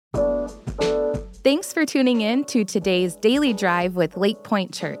Thanks for tuning in to today's Daily Drive with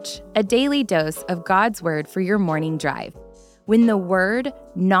LakePointe.church, a daily dose of God's Word for your morning drive. When the Word,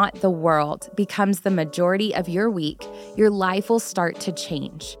 not the world, becomes the majority of your week, your life will start to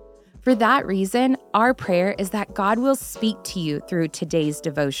change. For that reason, our prayer is that God will speak to you through today's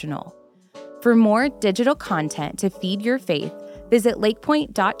devotional. For more digital content to feed your faith, visit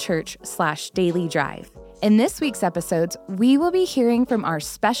lakepointe.church/dailydrive. In this week's episodes, we will be hearing from our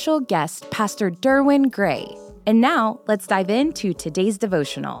special guest, Pastor Derwin Gray. And now, let's dive into today's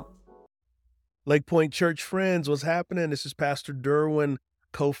devotional. Lake Point Church friends, what's happening? This is Pastor Derwin,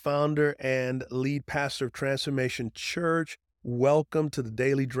 co-founder and lead pastor of Transformation Church. Welcome to the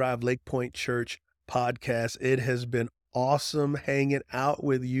Daily Drive Lake Point Church podcast. It has been awesome hanging out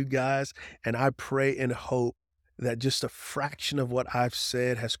with you guys, and I pray and hope that just a fraction of what I've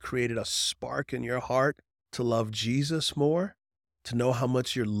said has created a spark in your heart to love Jesus more, to know how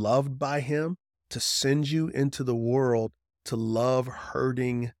much you're loved by him, to send you into the world to love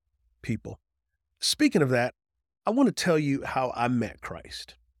hurting people. Speaking of that, I want to tell you how I met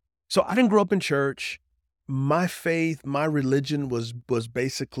Christ. So I didn't grow up in church. My faith, my religion was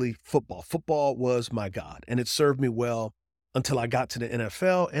basically football. Football was my God, and it served me well until I got to the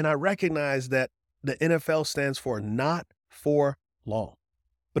NFL, and I recognized that the NFL stands for not for long.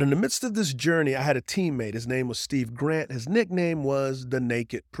 But in the midst of this journey, I had a teammate. His name was Steve Grant. His nickname was the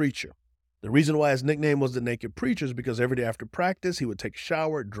Naked Preacher. The reason why his nickname was the Naked Preacher is because every day after practice, he would take a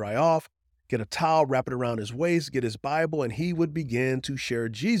shower, dry off, get a towel, wrap it around his waist, get his Bible, and he would begin to share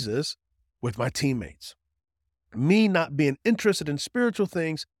Jesus with my teammates. Me not being interested in spiritual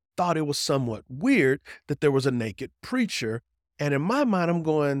things, thought it was somewhat weird that there was a naked preacher. And in my mind, I'm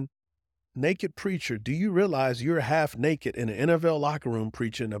going, naked preacher, do you realize you're half naked in an NFL locker room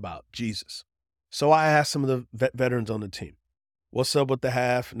preaching about Jesus? So I asked some of the veterans on the team, what's up with the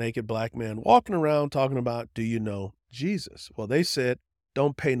half naked black man walking around talking about, do you know Jesus? Well, they said,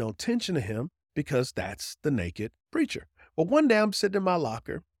 don't pay no attention to him because that's the naked preacher. Well, one day I'm sitting in my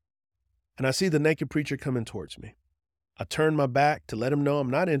locker and I see the naked preacher coming towards me. I turn my back to let him know I'm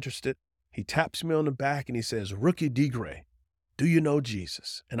not interested. He taps me on the back and he says, Rookie D. Gray, do you know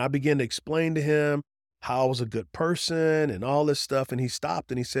Jesus? And I began to explain to him how I was a good person and all this stuff. And he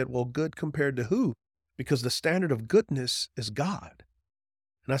stopped and he said, well, good compared to who? Because the standard of goodness is God.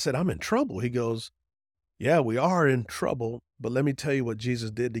 And I said, I'm in trouble. He goes, yeah, we are in trouble, but let me tell you what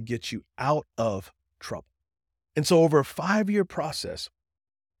Jesus did to get you out of trouble. And so over a 5-year process,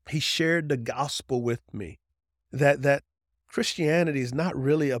 he shared the gospel with me that Christianity is not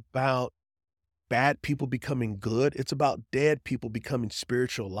really about bad people becoming good. It's about dead people becoming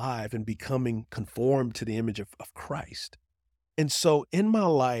spiritual alive and becoming conformed to the image of Christ. And so in my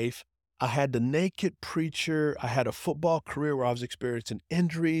life, I had the naked preacher. I had a football career where I was experiencing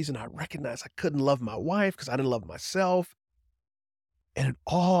injuries, and I recognized I couldn't love my wife because I didn't love myself. And it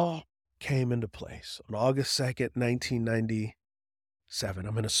all came into place. On August 2nd, 1997,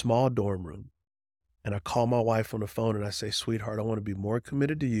 I'm in a small dorm room, and I call my wife on the phone and I say, sweetheart, I want to be more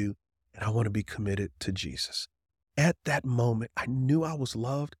committed to you, and I want to be committed to Jesus. At that moment, I knew I was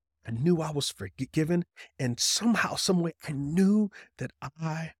loved. I knew I was forgiven. And somehow, some way, I knew that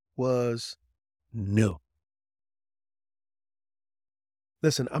I was new.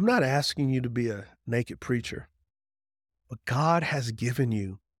 Listen, I'm not asking you to be a naked preacher, but God has given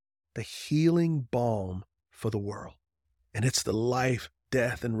you the healing balm for the world. And it's the life,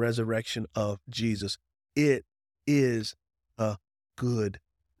 death, and resurrection of Jesus. It is a good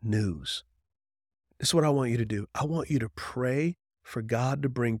news. This is what I want you to do. I want you to pray for God to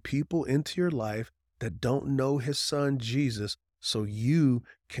bring people into your life that don't know his son, Jesus, so you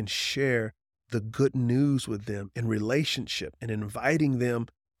can share the good news with them in relationship and inviting them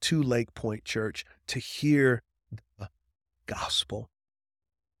to Lake Point Church to hear the gospel.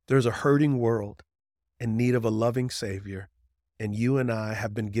 There's a hurting world in need of a loving Savior, and you and I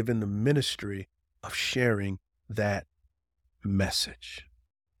have been given the ministry of sharing that message.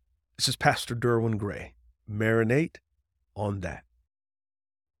 This is Pastor Derwin Gray. Marinate on that.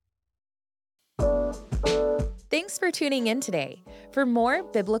 Thanks for tuning in today. For more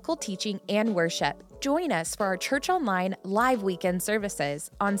biblical teaching and worship, join us for our Church Online live weekend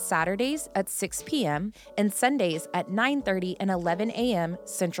services on Saturdays at 6 p.m. and Sundays at 9:30 and 11 a.m.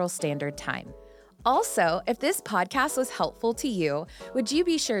 Central Standard Time. Also, if this podcast was helpful to you, would you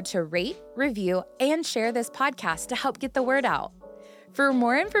be sure to rate, review, and share this podcast to help get the word out? For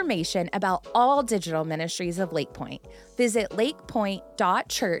more information about all digital ministries of Lake Point, visit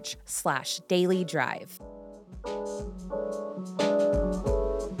lakepointe.church/dailydrive.